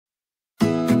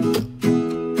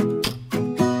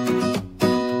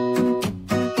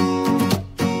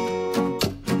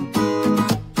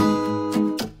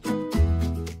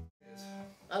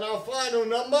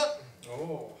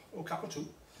Oh, Kappa 2.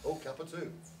 Oh, Kappa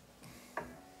 2.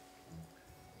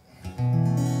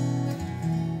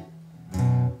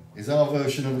 Is our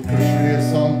version of a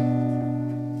Rees song?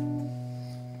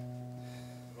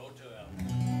 Road to Hell.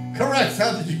 Correct,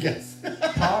 how did you guess?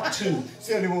 Part 2. It's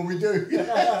the only one we do.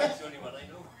 That's the only one I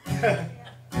know.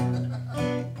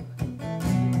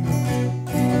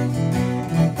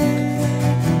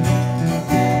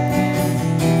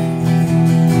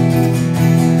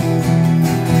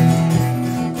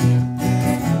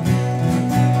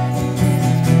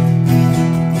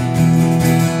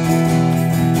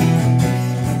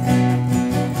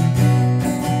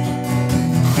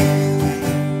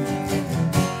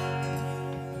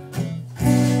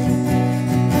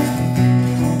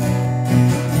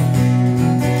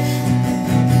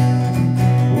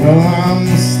 Well, I'm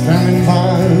standing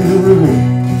by the river,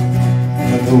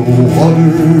 and the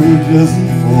water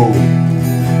doesn't flow.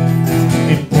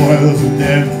 It boils with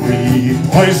every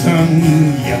poison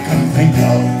you can think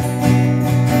of.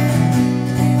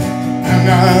 And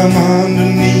I'm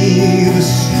underneath the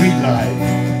streetlight,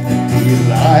 the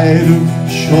light of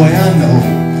joy I know.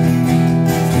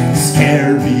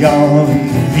 Scared beyond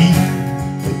belief,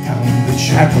 but down the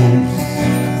shackles.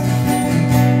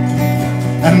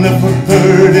 And the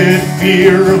perverted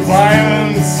fear of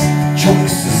violence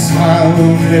chokes the smile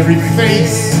on every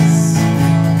face.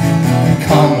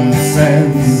 Common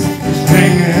sense is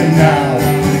ringing out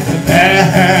the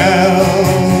bells.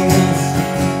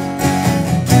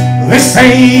 This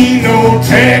ain't no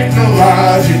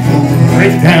technological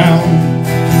breakdown.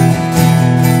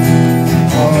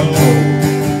 Oh no,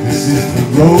 this is the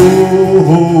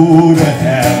road to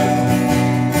hell.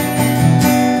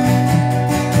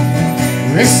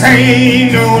 This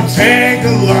ain't no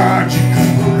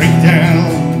technological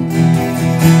breakdown.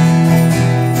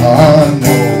 Oh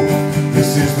no,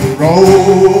 this is the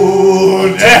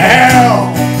road to hell.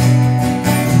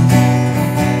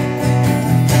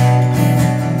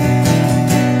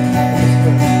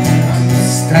 I'm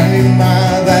standing by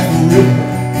that river,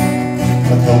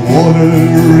 but the water,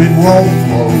 it won't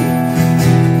flow.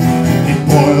 It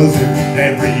boils with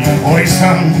every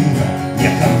poison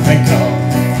you can think of.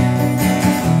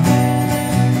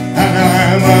 And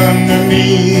I'm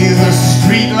underneath the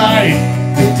streetlight,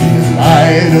 with the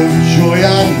light of joy I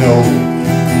know.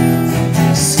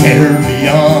 Scared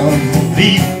beyond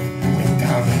belief, way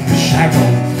down in the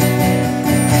shadows.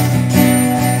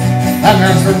 And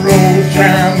as the road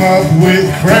jam up with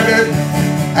credit,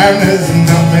 and there's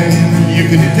nothing you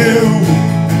can do.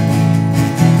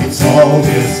 It's all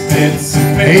just bits of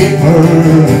paper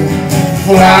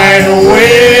flying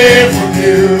away from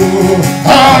you.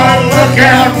 Oh, look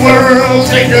out, world,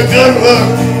 take a good look.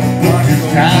 Look who's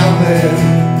down there.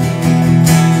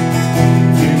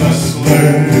 We must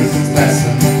learn this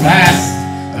lesson fast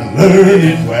and learn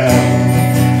it well.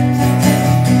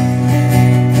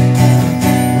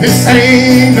 This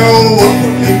ain't no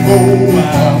up-and-go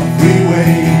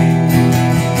freeway.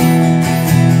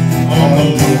 On the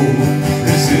low,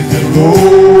 this is the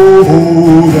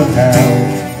road of hell.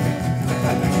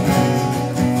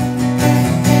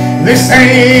 This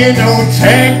ain't no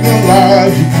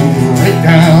technological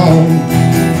breakdown.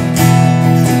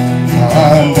 I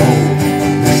know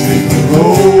this is the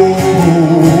road.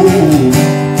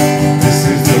 This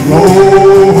is the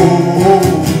road.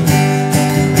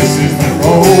 This is the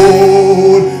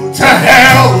road to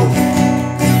hell.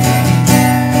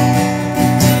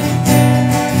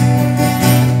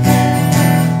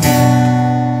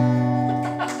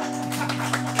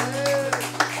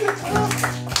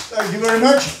 Thank you very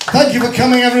much. Thank you for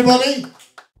coming, everybody.